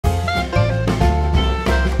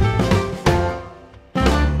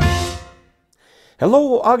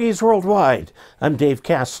Hello, Augies Worldwide. I'm Dave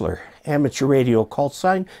Kassler, amateur radio call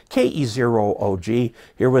sign KE0OG,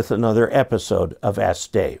 here with another episode of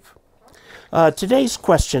Ask Dave. Today's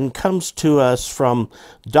question comes to us from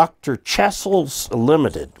Dr. Chassels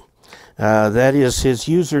Limited. That is his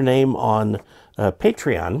username on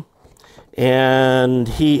Patreon, and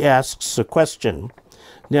he asks a question.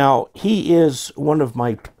 Now, he is one of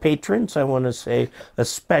my patrons. I want to say a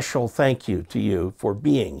special thank you to you for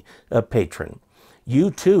being a patron.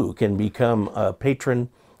 You too can become a patron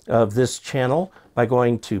of this channel by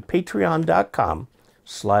going to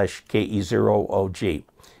patreon.com/KE0OG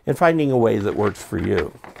and finding a way that works for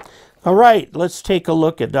you. All right, let's take a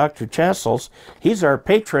look at Dr. Chassels. He's our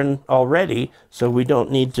patron already, so we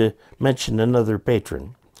don't need to mention another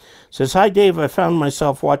patron. Says, "Hi Dave, I found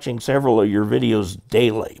myself watching several of your videos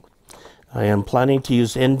daily. I am planning to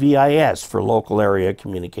use NVIS for local area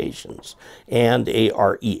communications and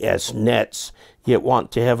ARES nets, yet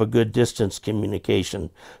want to have a good distance communication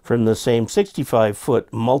from the same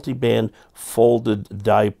 65-foot multiband folded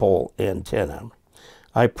dipole antenna.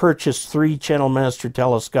 I purchased 3 channel master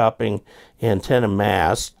telescoping antenna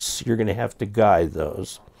masts. You're going to have to guide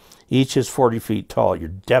those. Each is 40 feet tall. You're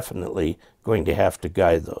definitely going to have to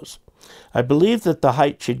guide those. I believe that the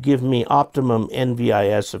height should give me optimum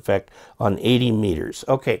NVIS effect on 80 meters.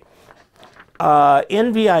 Okay,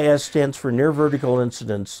 NVIS stands for Near Vertical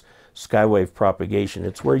Incidence Skywave Propagation.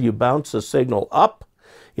 It's where you bounce a signal up,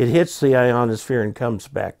 it hits the ionosphere and comes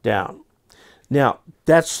back down. Now,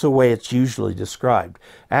 that's the way it's usually described.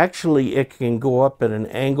 Actually, it can go up at an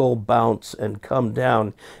angle, bounce, and come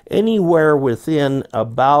down anywhere within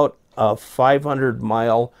about a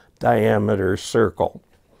 500-mile diameter circle.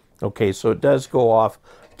 Okay, so it does go off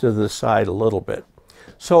to the side a little bit.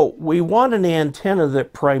 So we want an antenna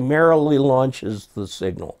that primarily launches the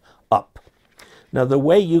signal up. Now, the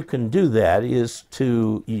way you can do that is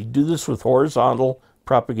you do this with horizontal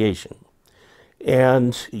propagation.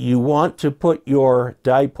 And you want to put your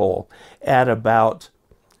dipole at about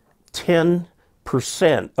 10%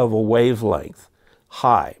 of a wavelength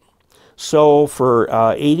high. So for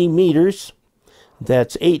 80 meters,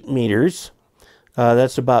 that's 8 meters.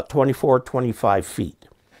 That's about 25 feet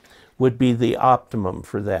would be the optimum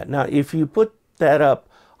for that. Now, if you put that up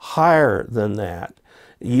higher than that,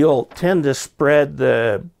 you'll tend to spread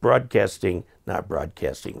the we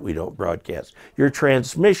don't broadcast, your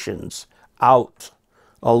transmissions out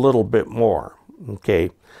a little bit more.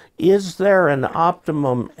 Okay, is there an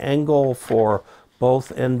optimum angle for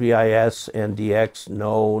both NVIS and DX?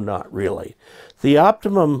 No, not really. The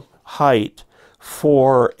optimum height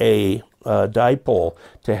for a dipole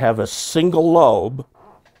to have a single lobe,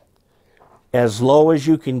 as low as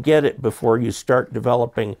you can get it before you start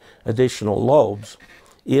developing additional lobes,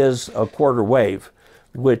 is a quarter wave,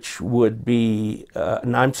 which would be, a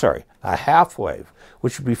half wave,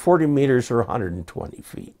 which would be 40 meters or 120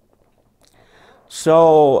 feet.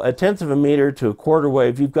 So a tenth of a meter to a quarter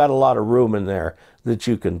wave, you've got a lot of room in there that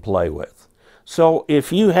you can play with. So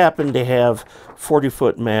if you happen to have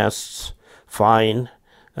 40-foot masts, fine,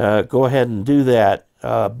 go ahead and do that.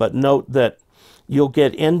 But note that you'll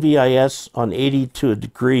get NVIS on 80 to a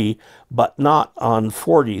degree, but not on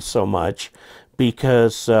 40 so much,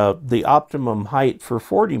 because the optimum height for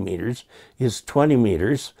 40 meters is 20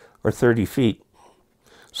 meters or 30 feet.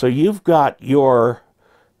 So you've got your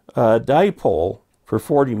dipole for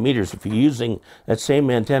 40 meters. If you're using that same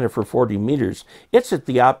antenna for 40 meters, it's at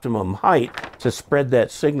the optimum height to spread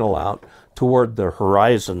that signal out toward the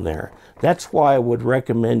horizon there. That's why I would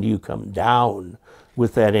recommend you come down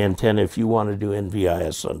with that antenna if you want to do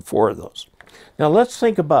NVIS on 4 of those. Now let's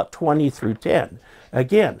think about 20 through 10.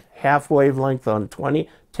 Again, half wavelength on 20,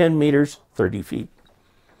 10 meters, 30 feet.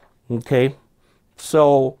 Okay,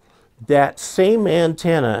 so that same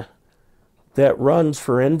antenna that runs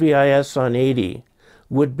for NVIS on 80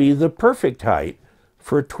 would be the perfect height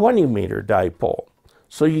for a 20-meter dipole.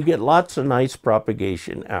 So you get lots of nice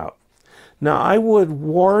propagation out. Now, I would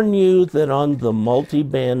warn you that on the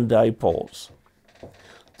multiband dipoles,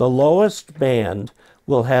 the lowest band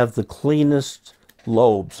will have the cleanest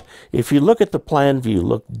lobes. If you look at the plan view,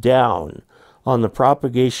 look down on the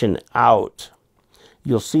propagation out,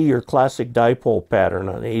 you'll see your classic dipole pattern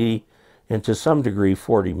on 80 and to some degree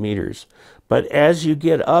 40 meters. But as you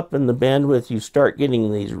get up in the bandwidth, you start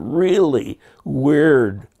getting these really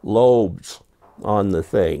weird lobes on the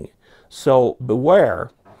thing. So beware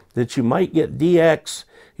that you might get DX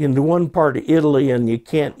into one part of Italy and you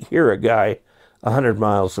can't hear a guy 100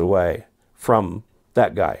 miles away from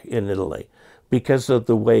that guy in Italy because of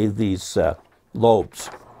the way these lobes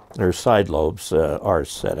or side lobes are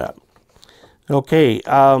set up. Okay,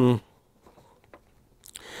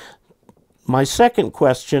 My second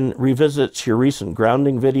question revisits your recent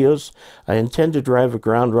grounding videos. I intend to drive a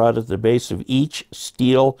ground rod at the base of each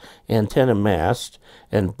steel antenna mast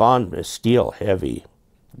and bond steel heavy.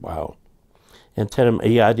 Wow. Antenna,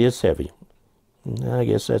 yeah, it is heavy. I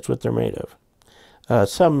guess that's what they're made of.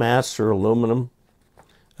 Some masts are aluminum,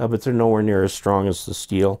 but they're nowhere near as strong as the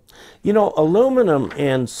steel. You know, aluminum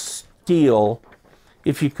and steel,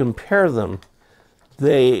 if you compare them,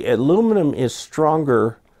 aluminum is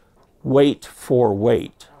stronger weight for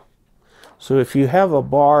weight. So if you have a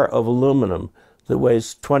bar of aluminum that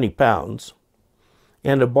weighs 20 pounds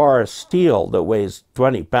and a bar of steel that weighs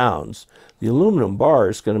 20 pounds, the aluminum bar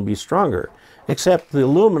is going to be stronger, except the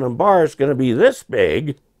aluminum bar is going to be this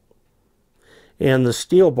big and the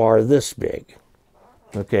steel bar this big.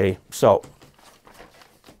 Okay, so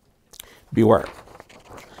beware.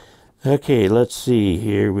 Okay, let's see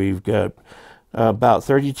here. We've got about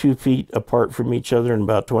 32 feet apart from each other and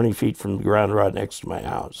about 20 feet from the ground rod next to my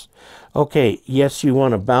house. Okay, yes, you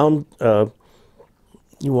want to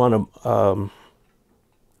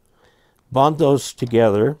bond those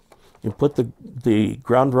together and put the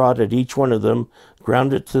ground rod at each one of them,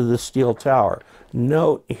 ground it to the steel tower.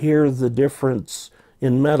 Note here the difference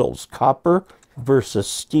in metals. Copper versus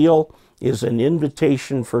steel is an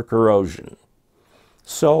invitation for corrosion.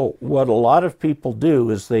 So what a lot of people do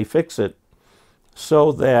is they fix it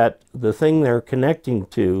so that the thing they're connecting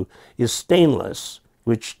to is stainless,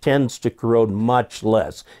 which tends to corrode much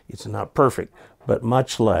less. It's not perfect, but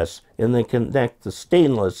much less. And they connect the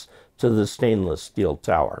stainless to the stainless steel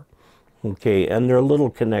tower. Okay, and there are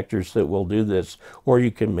little connectors that will do this, or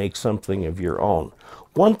you can make something of your own.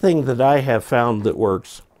 One thing that I have found that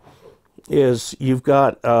works is you've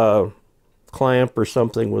got a clamp or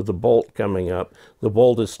something with a bolt coming up. The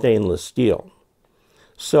bolt is stainless steel.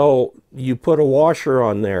 So you put a washer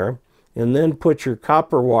on there, and then put your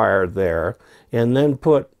copper wire there, and then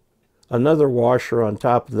put another washer on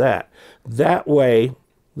top of that. That way,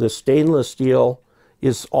 the stainless steel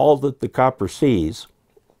is all that the copper sees,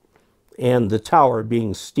 and the tower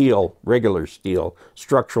being steel, regular steel,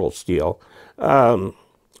 structural steel,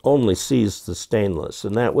 only sees the stainless.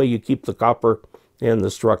 And that way you keep the copper and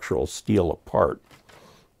the structural steel apart.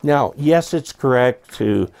 Now, yes, it's correct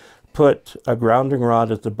to put a grounding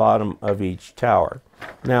rod at the bottom of each tower.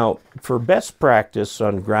 Now, for best practice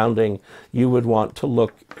on grounding, you would want to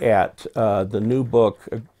look at the new book,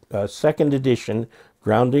 second edition,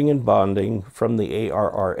 Grounding and Bonding from the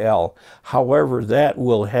ARRL. However, that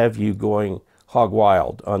will have you going hog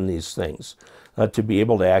wild on these things to be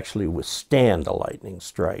able to actually withstand a lightning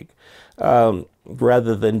strike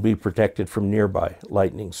rather than be protected from nearby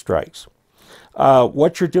lightning strikes.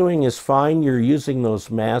 What you're doing is fine. You're using those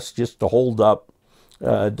masts just to hold up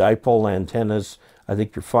dipole antennas. I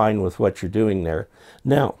think you're fine with what you're doing there.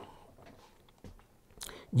 Now,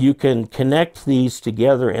 you can connect these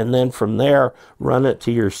together and then from there run it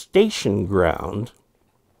to your station ground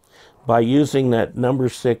by using that number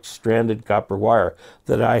 6 stranded copper wire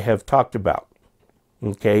that I have talked about,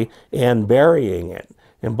 okay, and burying it.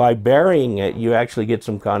 And by burying it, you actually get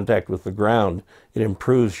some contact with the ground. It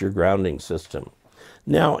improves your grounding system.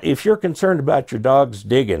 Now, if you're concerned about your dogs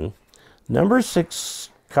digging, number 6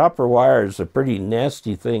 copper wire is a pretty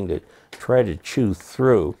nasty thing to try to chew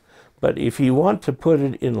through. But if you want to put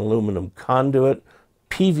it in aluminum conduit,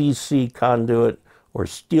 PVC conduit, or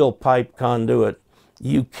steel pipe conduit,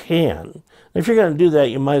 you can. If you're going to do that,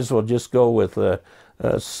 you might as well just go with a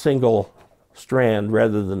single strand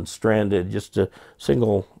rather than stranded, just a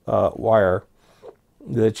single wire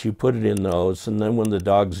that you put it in those, and then when the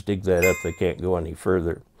dogs dig that up, they can't go any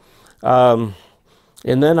further. And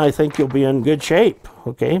then I think you'll be in good shape,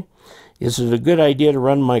 okay? Is it a good idea to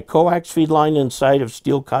run my coax feed line inside of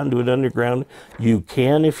steel conduit underground? You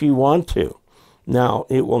can if you want to. Now,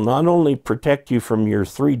 it will not only protect you from your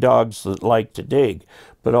 3 dogs that like to dig,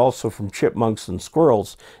 but also from chipmunks and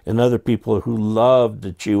squirrels and other people who love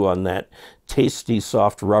to chew on that tasty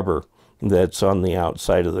soft rubber that's on the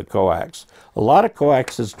outside of the coax. A lot of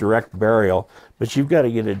coax is direct burial, but you've got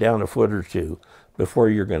to get it down a foot or 2 before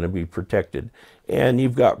you're going to be protected. And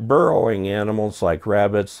you've got burrowing animals like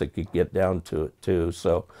rabbits that could get down to it too.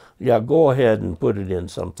 So yeah, go ahead and put it in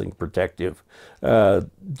something protective.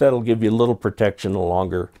 That'll give you a little protection, a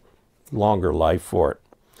longer life for it.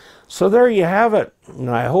 So there you have it. And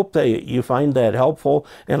I hope that you find that helpful.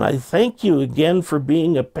 And I thank you again for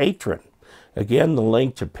being a patron. Again, the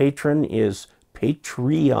link to Patreon is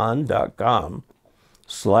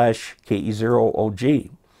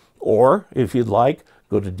patreon.com/KE0OG. Or if you'd like,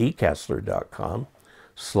 go to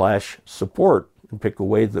dcasler.com/support and pick a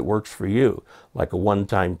way that works for you, like a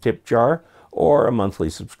one-time tip jar or a monthly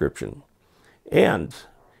subscription. And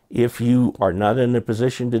if you are not in a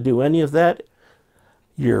position to do any of that,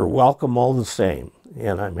 you're welcome all the same.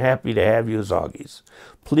 And I'm happy to have you as Augies.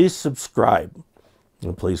 Please subscribe.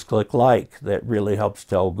 And please click like. That really helps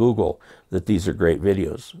tell Google that these are great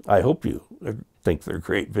videos. I hope you think they're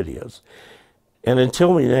great videos. And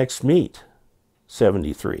until we next meet,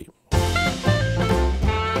 73.